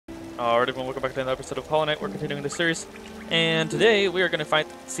Alright, everyone, welcome back to another episode of Hollow Knight. We're continuing this series, and today we are going to fight.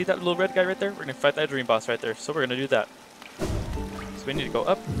 See that little red guy right there? We're going to fight that dream boss right there. So we're going to do that. So we need to go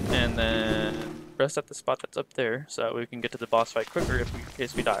up and then rest at the spot that's up there, so that we can get to the boss fight quicker in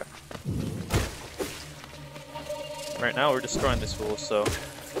case we die. Right now we're destroying this fool, so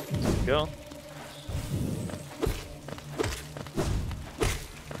there we go.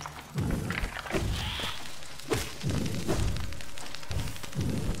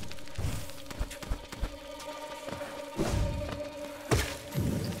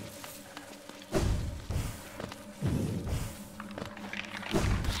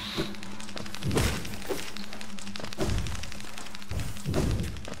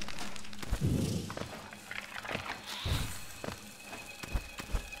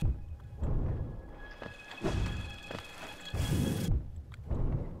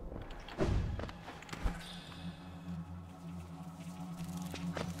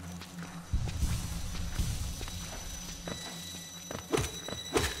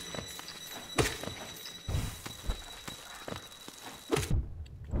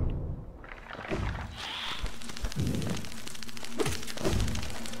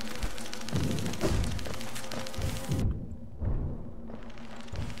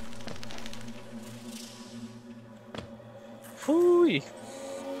 Phooey.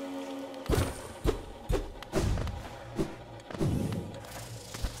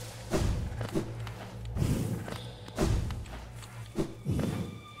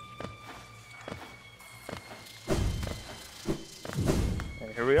 And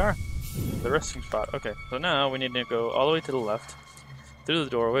here we are, the resting spot. Okay, so now we need to go all the way to the left, through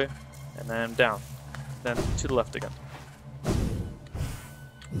the doorway, and then down, then to the left again.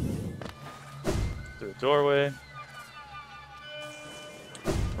 Through the doorway.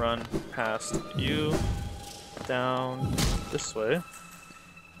 Run past you, down this way,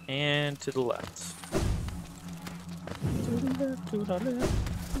 and to the left. To the left, to the left.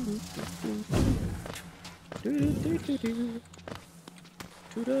 To the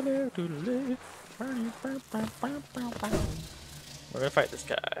left, to the left. We're gonna fight this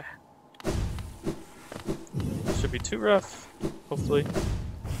guy. Should be too rough, hopefully.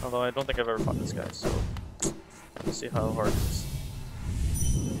 Although I don't think I've ever fought this guy, so we'll see how hard it is.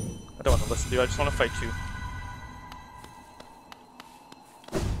 I don't want to listen to you, I just want to fight you.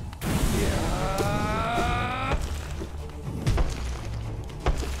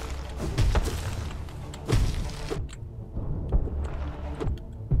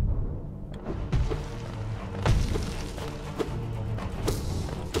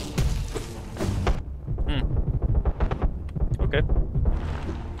 Okay.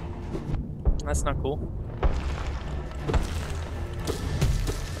 That's not cool.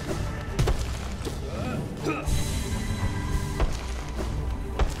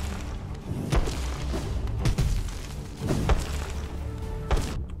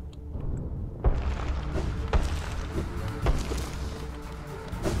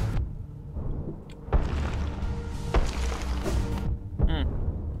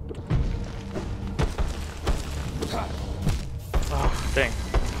 Oh, dang.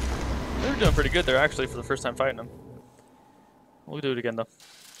 They were doing pretty good there, actually, for the first time fighting them. We'll do it again, though.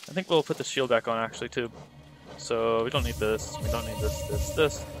 I think we'll put the shield back on, actually, too. So, we don't need this, we don't need this.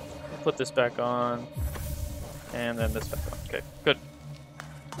 We'll put this back on, and then this back on. Okay, good.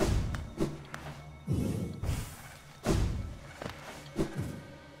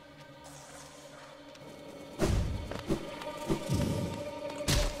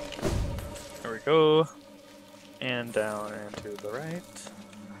 There we go. And down and to the right,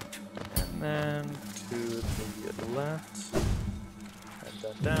 and then to the left, and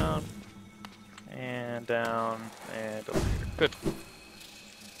then down, and over here. Good.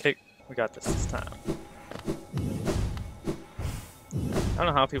 Okay, we got this time. I don't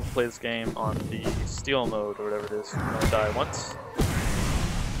know how people play this game on the steal mode or whatever it is. You only die once,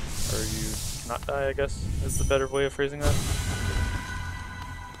 or you cannot die, I guess, is the better way of phrasing that.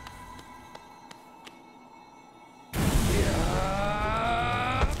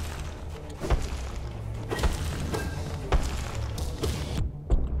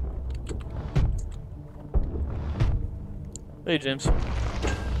 Hey, James.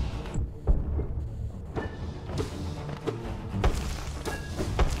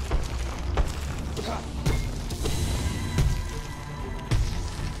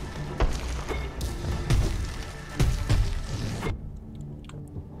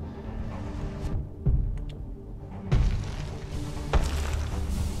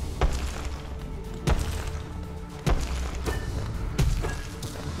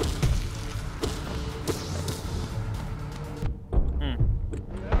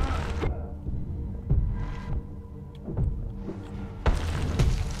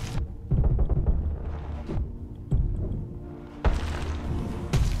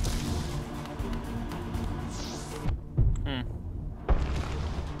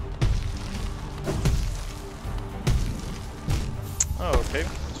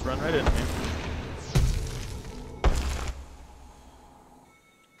 right into me.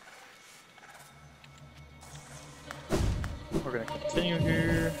 We're gonna continue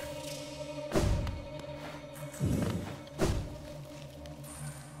here.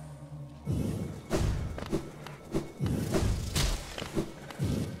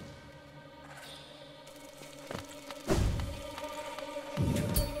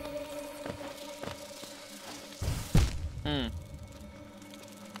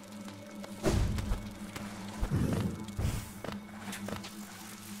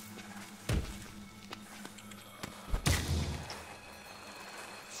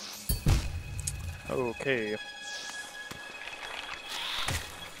 Okay.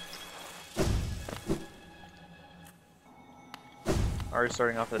 Already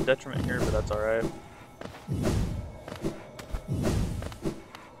starting off at a detriment here, but that's alright.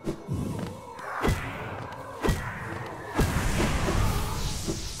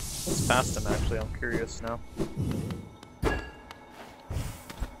 What's past him actually? I'm curious now.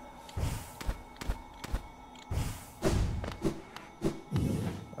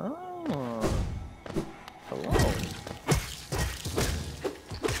 Oh. Hello.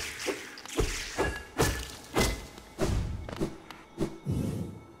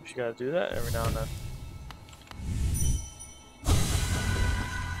 You gotta do that every now and then.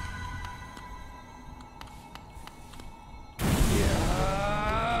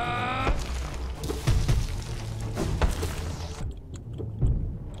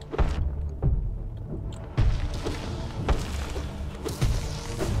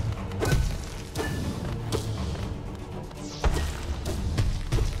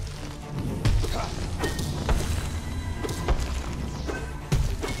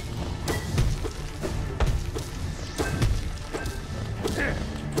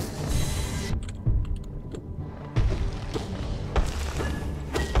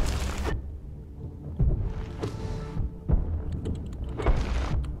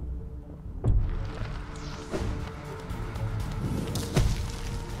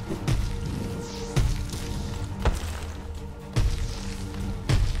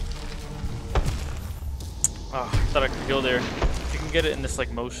 Oh, I thought I could heal there. If you can get it in this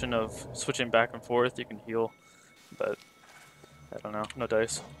like motion of switching back and forth, you can heal. But I don't know, no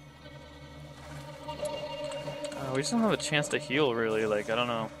dice. We just don't have a chance to heal really. Like I don't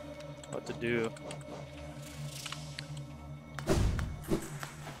know what to do.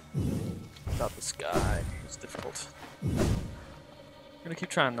 Without this guy, it's difficult. I'm gonna keep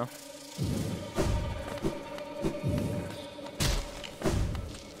trying though.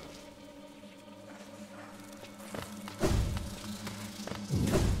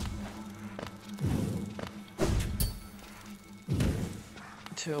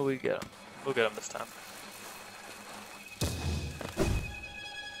 Until we get him. We'll get him this time.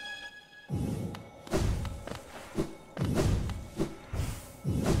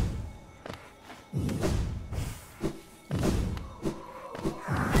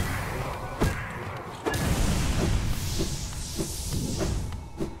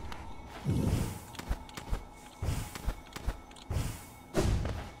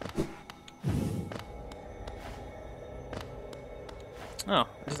 Oh,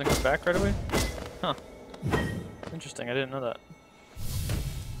 it doesn't come back right away? Huh. Interesting, I didn't know that.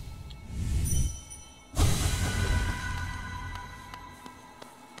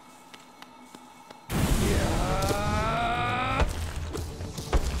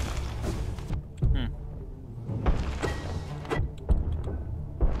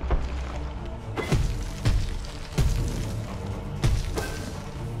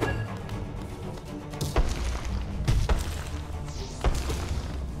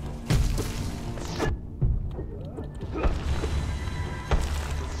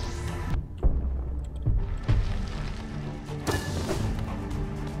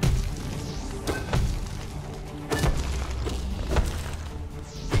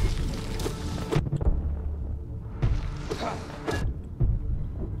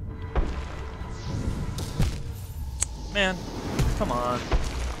 Man, come on.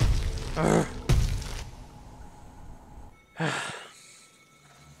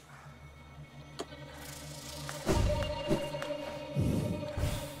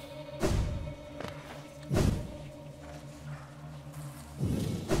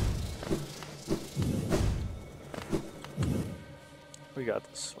 We got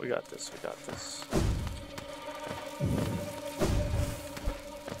this, we got this, we got this.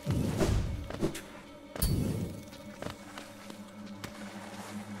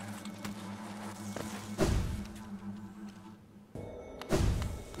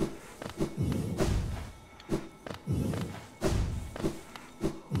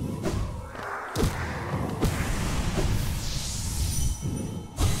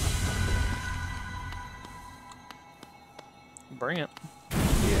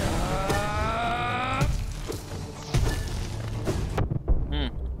 Hmm.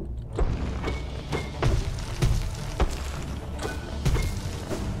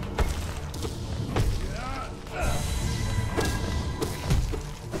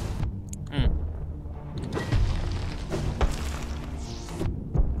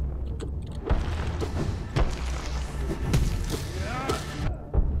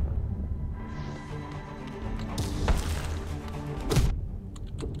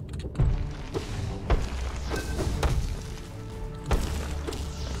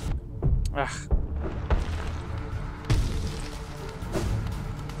 Ah.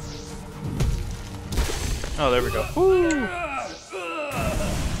 Oh, there we go. Woo!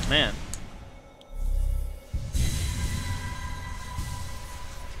 Man.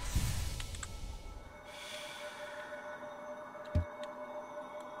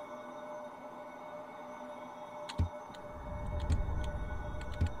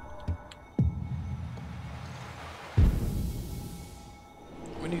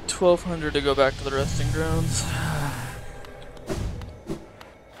 We need 1,200 to go back to the resting grounds.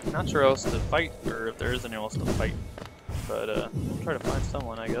 Not sure else to fight, or if there is anyone else to fight. But we'll try to find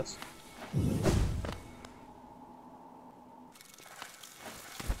someone, I guess.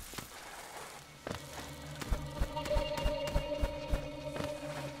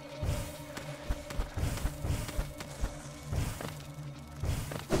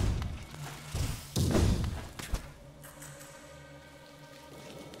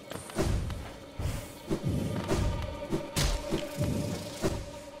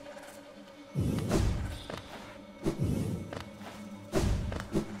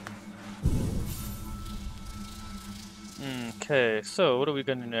 Okay, so what are we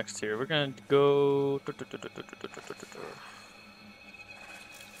gonna do next here? We're gonna go. Where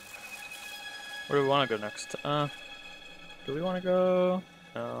do we want to go next? Do we want to go?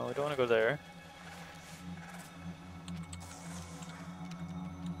 No, we don't want to go there.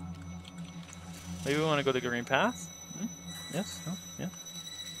 Maybe we want to go the green path? Hmm? Yes? No?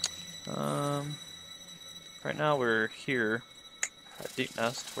 Yeah. Right now we're here at Deep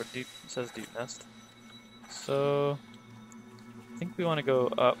Nest, where it says Deep Nest. So I think we want to go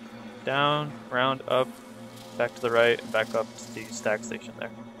up, down, round, up, back to the right, and back up to the stag station there.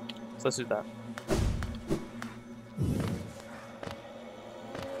 So let's do that.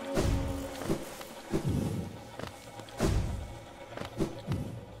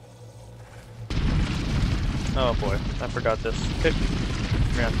 Oh boy, I forgot this. Okay,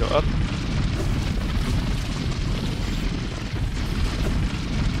 we're gonna have to go up.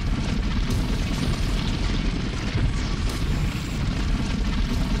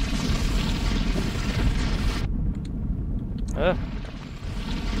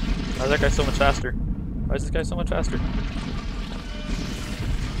 Why is that guy so much faster? Why is this guy so much faster?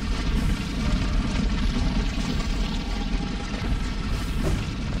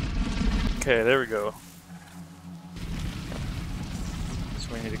 Okay, there we go.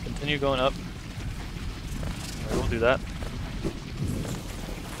 So we need to continue going up. We will do that.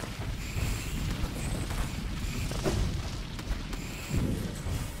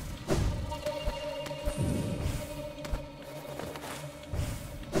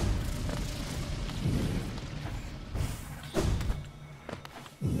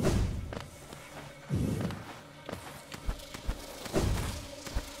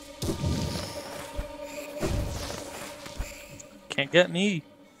 Can't get me.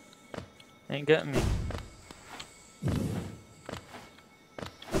 Ain't getting me.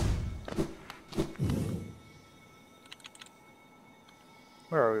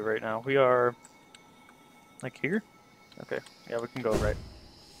 Where are we right now? We are like here? Okay. Yeah, we can go right.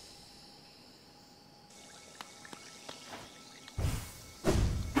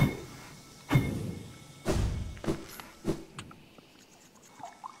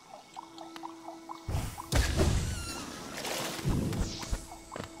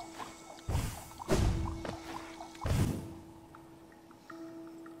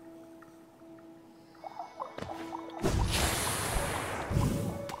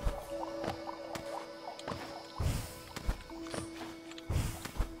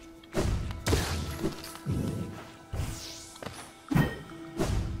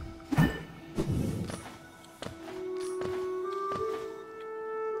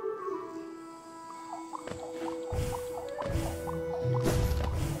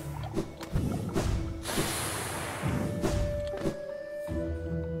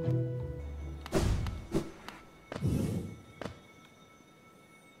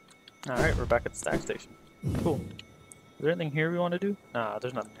 Alright, we're back at the stag station. Cool. Is there anything here we want to do? Nah,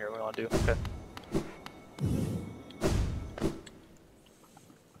 there's nothing here we want to do. Okay.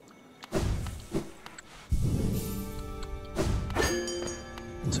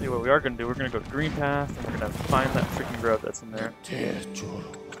 are going to do, we're going to go to Green Path, and we're going to find that freaking grub that's in there. It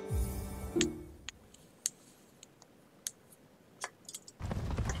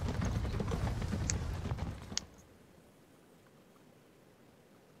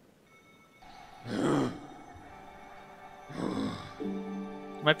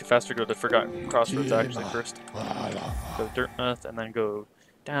might be faster to go to Forgotten Crossroads actually first. Go to Dirtmouth and then go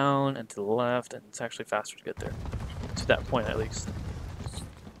down and to the left, and it's actually faster to get there. To that point at least.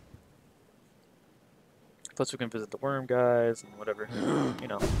 Plus we can visit the worm guys and whatever. You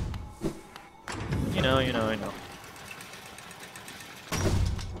know. You know.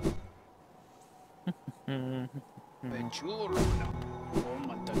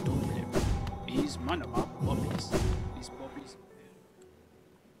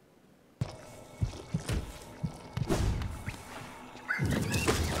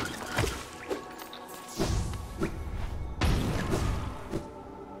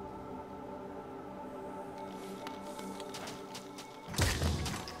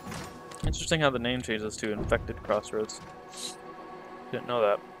 Interesting how the name changes to Infected Crossroads. Didn't know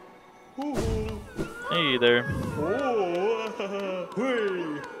that. Hey there.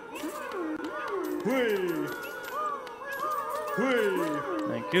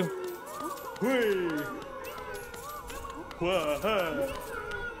 Thank you.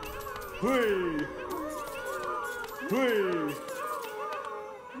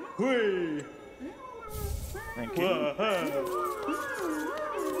 Thank you.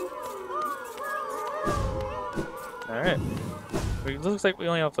 Alright. It looks like we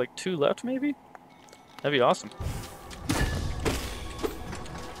only have like 2 left, maybe? That'd be awesome.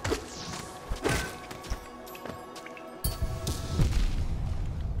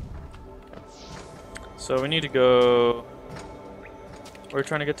 So we need to go... Where are we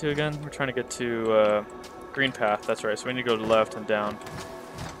trying to get to again? We're trying to get to Green Path, that's right. So we need to go to left and down.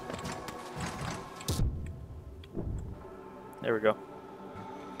 There we go.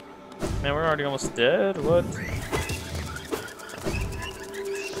 Man, we're already almost dead? What?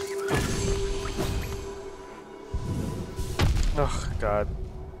 Oh, God.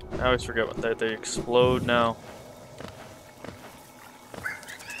 I always forget what they explode now.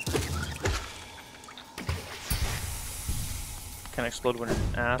 Can't explode when you're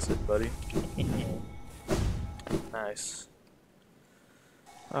in acid, buddy. Nice.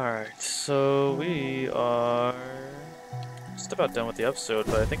 Alright, so we are just about done with the episode,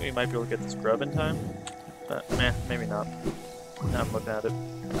 but I think we might be able to get this grub in time. But, meh, maybe not. Now I'm looking at it.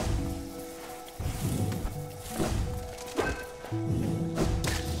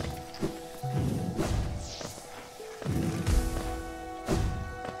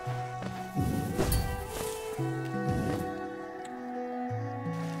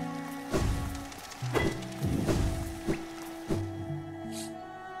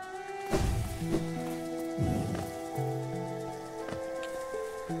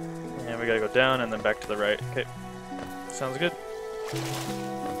 We gotta go down and then back to the right. Okay. Sounds good.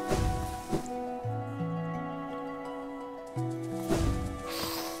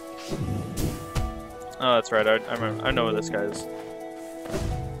 Oh, that's right. I remember. I know where this guy is.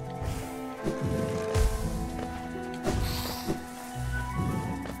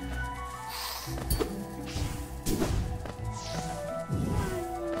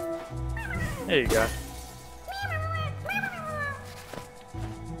 There you go.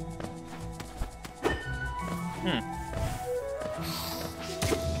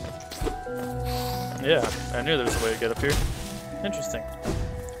 Yeah, I knew there was a way to get up here. Interesting.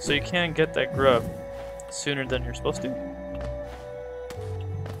 So you can get that grub sooner than you're supposed to?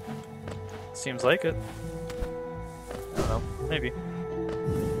 Seems like it. I don't know. Maybe.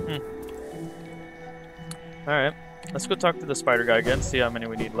 Alright. Let's go talk to the spider guy again, see how many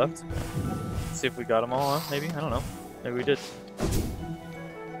we need left. See if we got them all, huh? Maybe? I don't know. Maybe we did.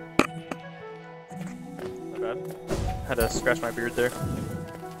 Not bad. Had to scratch my beard there.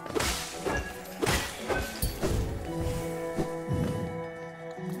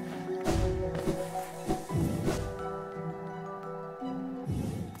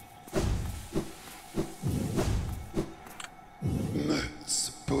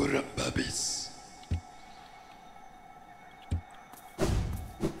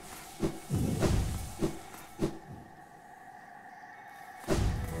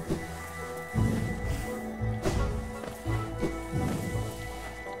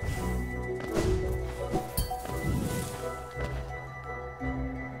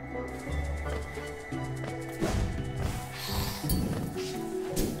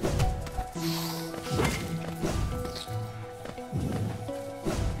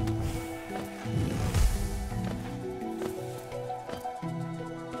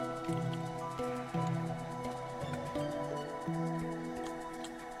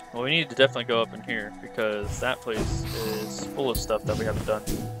 we need to definitely go up in here because that place is full of stuff that we haven't done.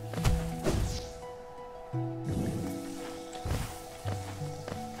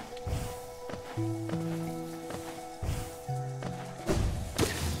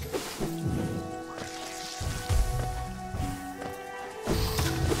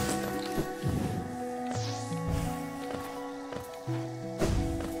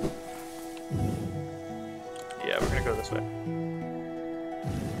 Yeah, we're gonna go this way.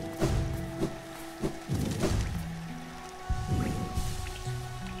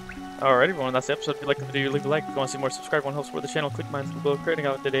 Alright everyone, that's the episode. If you liked the video, leave a like. If you want to see more, subscribe. If you want to help support the channel, click my below creating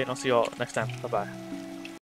out today, and I'll see you all next time. Bye bye.